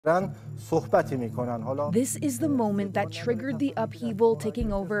This is the moment that triggered the upheaval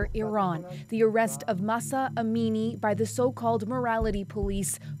taking over Iran, the arrest of Mahsa Amini by the so-called morality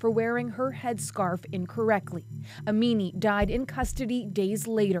police for wearing her headscarf incorrectly. Amini died in custody days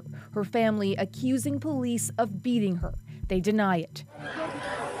later, her family accusing police of beating her. They deny it.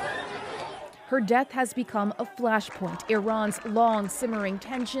 Her death has become a flashpoint, Iran's long simmering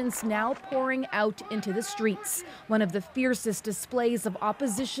tensions now pouring out into the streets, one of the fiercest displays of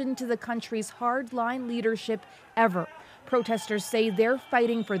opposition to the country's hardline leadership ever. Protesters say they're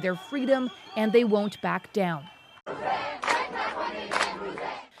fighting for their freedom and they won't back down.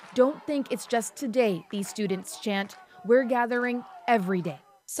 Don't think it's just today, these students chant. We're gathering every day.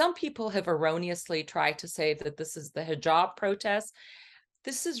 Some people have erroneously tried to say that this is the hijab protest.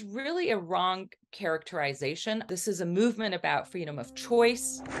 This is really a wrong characterization. This is a movement about freedom of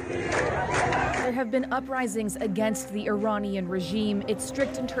choice. There have been uprisings against the Iranian regime, its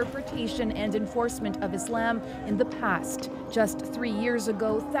strict interpretation and enforcement of Islam in the past. Just 3 years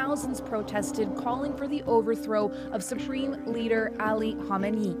ago, thousands protested, calling for the overthrow of Supreme Leader Ali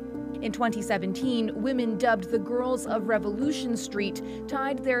Khamenei. In 2017, women dubbed the Girls of Revolution Street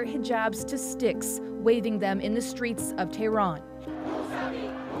tied their hijabs to sticks, waving them in the streets of Tehran.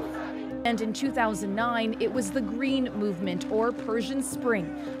 And in 2009, it was the Green Movement, or Persian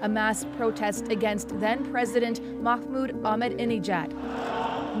Spring, a mass protest against then-President Mahmoud Ahmadinejad.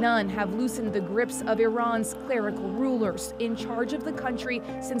 None have loosened the grips of Iran's clerical rulers in charge of the country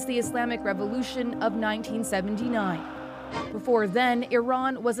since the Islamic Revolution of 1979. Before then,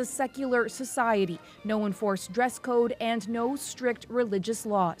 Iran was a secular society, no enforced dress code and no strict religious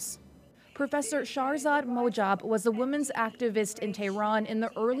laws. Professor Shahrzad Mojab was a women's activist in Tehran in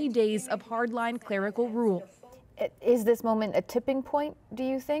the early days of hardline clerical rule. Is this moment a tipping point, do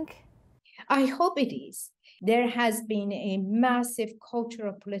you think? I hope it is. There has been a massive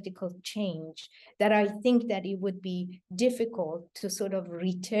cultural political change that I think that it would be difficult to sort of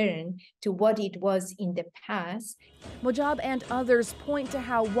return to what it was in the past. Mojab and others point to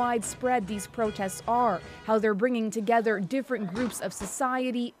how widespread these protests are, how they're bringing together different groups of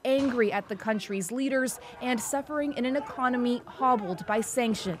society angry at the country's leaders and suffering in an economy hobbled by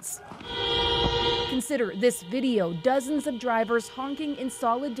sanctions. Consider this video, dozens of drivers honking in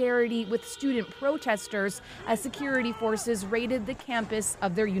solidarity with student protesters as security forces raided the campus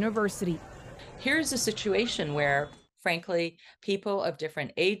of their university. Here's a situation where, frankly, people of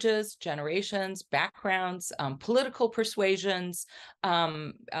different ages, generations, backgrounds, political persuasions,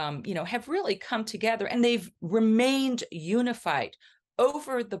 have really come together, and they've remained unified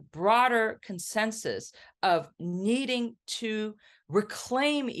over the broader consensus of needing to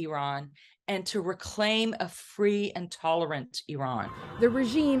reclaim Iran and to reclaim a free and tolerant Iran. The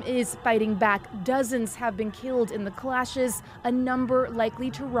regime is fighting back. Dozens have been killed in the clashes, a number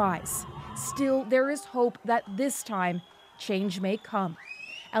likely to rise. Still, there is hope that this time, change may come.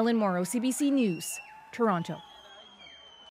 Ellen Morrow, CBC News, Toronto.